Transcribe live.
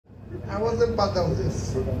I wasn't part of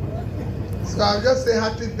this. So I'll just say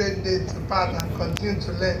happy birthday to Pat and continue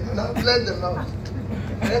to learn. And I've learned a lot.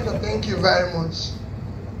 I want to thank you very much.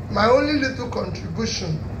 My only little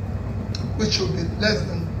contribution, which will be less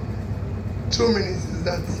than 2 minutes, is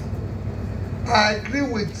that I agree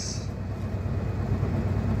with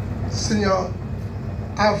Senior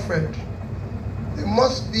Alfred. There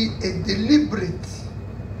must be a deliberate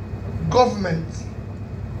government,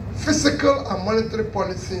 fiscal and monetary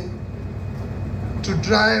policy to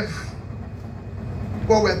drive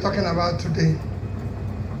what we're talking about today.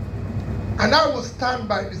 And I will stand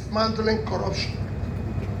by dismantling corruption.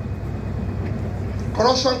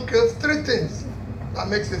 Corruption kills 3 things that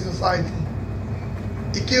makes a society.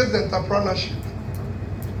 It kills entrepreneurship.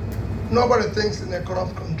 Nobody thinks in a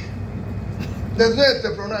corrupt country. There's no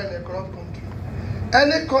entrepreneur in a corrupt country.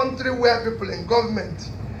 Any country where people in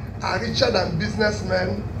government are richer than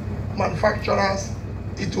businessmen, manufacturers,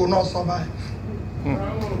 it will not survive.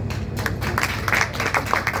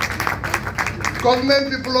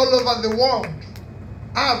 Government people all over the world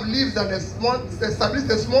have lived and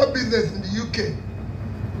established a small business in the UK.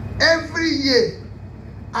 Every year,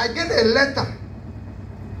 I get a letter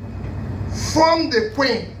from the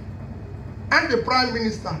Queen and the Prime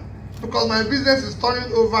Minister because my business is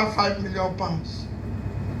turning over £5 million.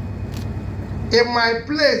 In my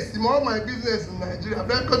place, in all my business in Nigeria, I've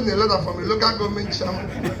been gotten a letter from a local government chairman.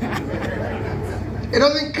 It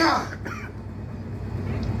doesn't care.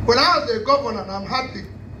 When I was a governor, and I'm happy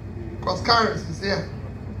because Karis is here.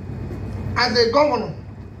 As a governor,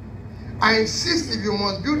 I insist if you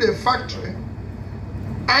must build a factory,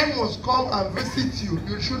 I must come and visit you.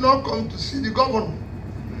 You should not come to see the governor.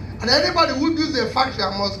 And anybody who builds a factory,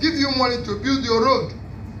 I must give you money to build your road.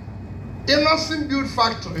 Innocent built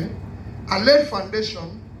factory, I laid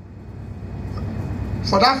foundation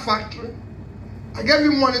for that factory. I gave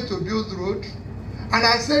you money to build the road. And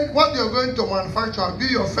I said, what you're going to manufacture, I'll be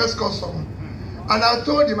your first customer. And I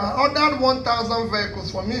told him, I ordered 1,000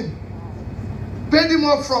 vehicles for me. Paid him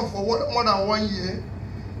up front for more than 1 year.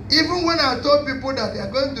 Even when I told people that they are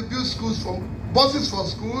going to build schools for buses for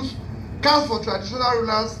schools, cars for traditional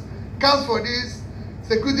rulers, cars for this,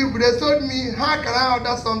 security, they told me, how can I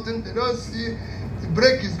order something? They don't see the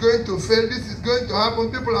brake is going to fail, this is going to happen,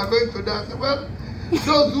 people are going to die. I said, well,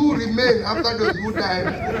 those who remain after those who die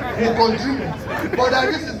will continue. But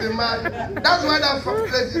this is the man. That's why that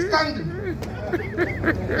place is standing.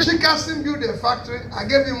 Chikasim built a factory. I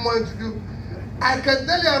gave him money to do. I can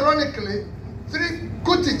tell you ironically, 3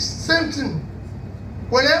 Kutiks, same thing.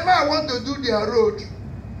 Whenever I want to do their road,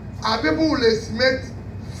 our people will estimate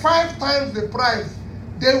 5 times the price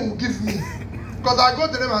they will give me. Because I go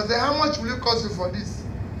to them and say, how much will it cost you for this?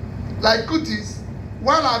 Like Kutis,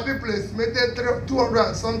 while our people estimated 200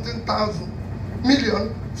 and something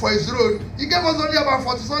million for his road, he gave us only about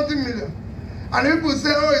 40 something million. And people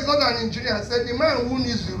say, oh, he's not an engineer. I said, the man who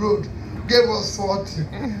needs the road gave us 40.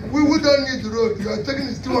 We don't need the road. You are taking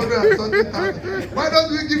his 200 and something thousand. Why don't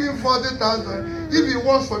we give him 40,000? If he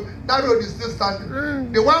wants for that road is still standing.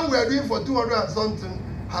 The one we are doing for 200 and something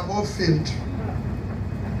have all failed.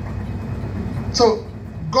 So,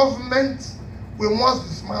 government, we must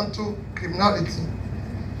dismantle criminality.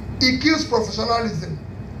 It kills professionalism.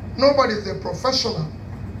 Nobody is a professional.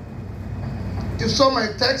 You saw my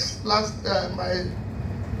text my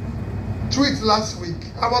tweet last week.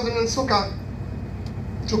 I was in Nsukka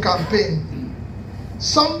to campaign.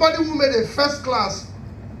 Somebody who made a first class,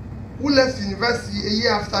 who left university a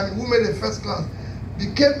year after me, who made a first class,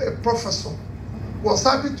 became a professor, was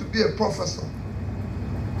happy to be a professor.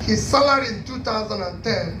 His salary in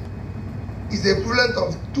 2010 is the equivalent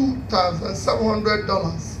of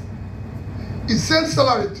 $2,700. His same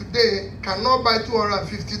salary today cannot buy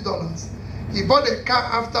 $250. He bought a car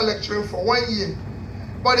after lecturing for 1 year,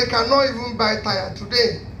 but he cannot even buy a tire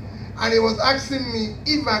today. And he was asking me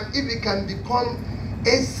if he can become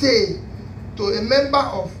SA to a member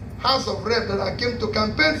of House of Rep that I came to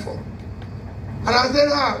campaign for. And I said,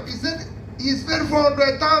 how? He said, he's paid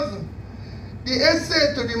 400,000. The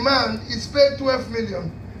SA to the man is paid 12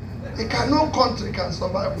 million. No country can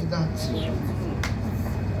survive with that.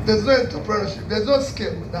 There's no entrepreneurship. There's no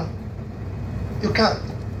skill with that. You can't.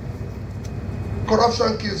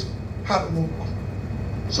 Corruption kills hard work.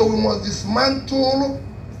 So we must dismantle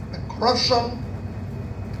the corruption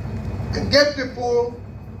and get people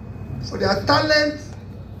for their talent,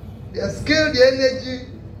 their skill, their energy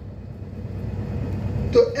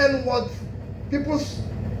to earn what people's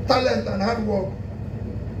talent and hard work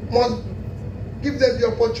must give them the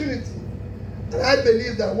opportunity. And I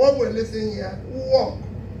believe that what we're listening here will work.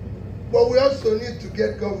 But we also need to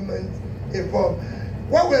get government involved.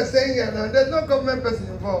 What we're saying here now, there's no government person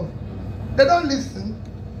involved. They don't listen.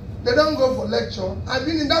 They don't go for lecture. I've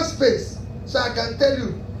been in that space, so I can tell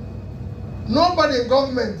you, nobody in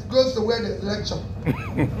government goes to where they lecture.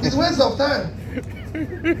 It's a waste of time.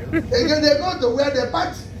 Again, they go to where they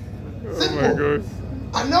party. Simple. Oh my gosh.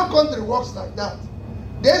 And no country works like that.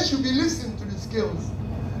 They should be listening to the skills.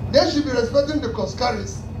 They should be respecting the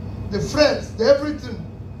Koskaris, the friends, the everything.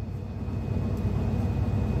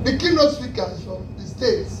 The keynote speakers from the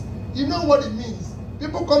states, you know what it means.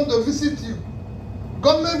 People come to visit you.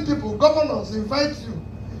 Government people, governors invite you.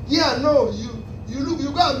 Yeah, no, you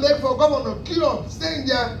go and make for governor, queue up, stay in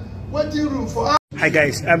their waiting room for hours. Hi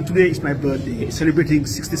guys, today is my birthday, celebrating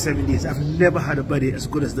 67 years. I've never had a birthday as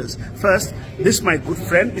good as this. First, this is my good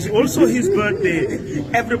friend. It's also his birthday.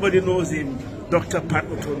 Everybody knows him, Dr. Pat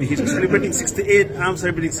Utomi. He's celebrating 68, I'm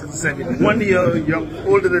celebrating 67. 1 year young,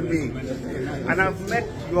 older than me. And I've met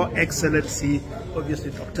Your Excellency,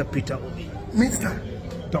 obviously Dr. Peter Obi. Mr.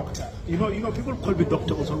 Doctor. You know, people call me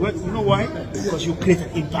doctor also. You know why? Because you create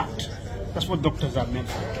an impact. That's what doctors are meant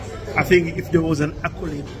for. I think if there was an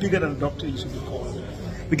accolade bigger than doctor, you should be called.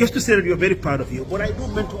 Because to say that we are very proud of you, but I do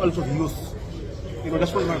mentor a lot of youth. You know,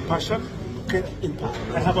 that's one of my passion, to create impact.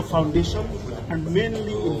 I have a foundation and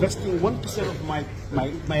mainly investing 1% of my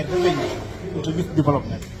revenue into youth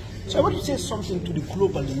development. So I want to say something to the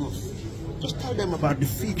global youth. Just tell them about the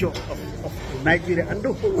future of Nigeria and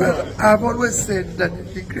the whole world. Well, I've always said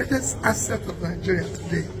that the greatest asset of Nigeria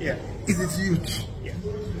today is its youth. Yeah.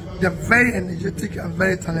 They're very energetic and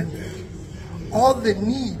very talented. All they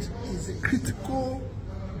need is a critical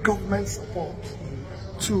government support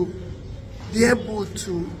to be able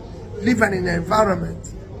to live in an environment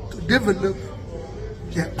to develop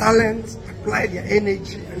their talents, apply their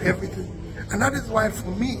energy and everything. And that is why, for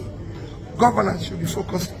me, governance should be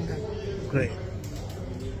focused on them. Great.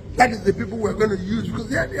 That is the people we're going to use because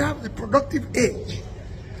they have the productive age.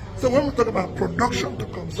 So when we talk about production to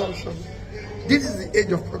consumption, this is the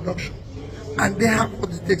age of production. And they have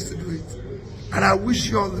what it takes to do it. And I wish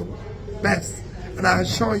you all the best. And I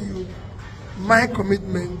assure you my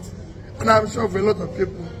commitment, and I'm sure of a lot of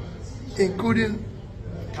people, including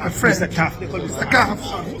my friend, Mr. Kaf. They call Mr. Kaf.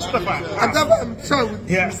 I'm sure with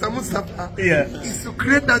Mr. Mustafa, is to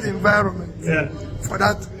create that environment for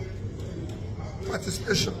that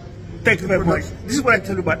participation. Thank you very much. This is what I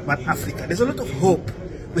tell you about Africa. There's a lot of hope.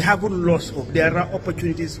 We haven't lost hope. There are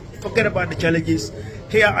opportunities. Forget about the challenges.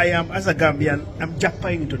 Here I am as a Gambian. I'm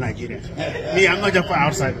jumping into Nigeria. Me, I'm not jumping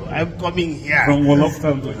outside. I'm coming here from Wolof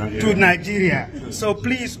to Nigeria. So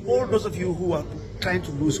please, all those of you who are trying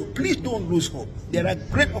to lose hope, please don't lose hope. There are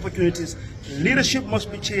great opportunities. Leadership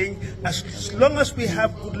must be changed. As long as we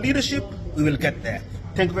have good leadership, we will get there.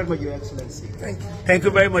 Thank you very much, Your Excellency. Thank you. Thank you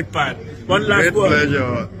very much, Pat. One last word. Great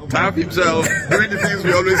pleasure. Tap himself doing the things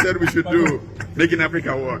we always said we should do, making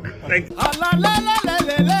Africa work. Thank you.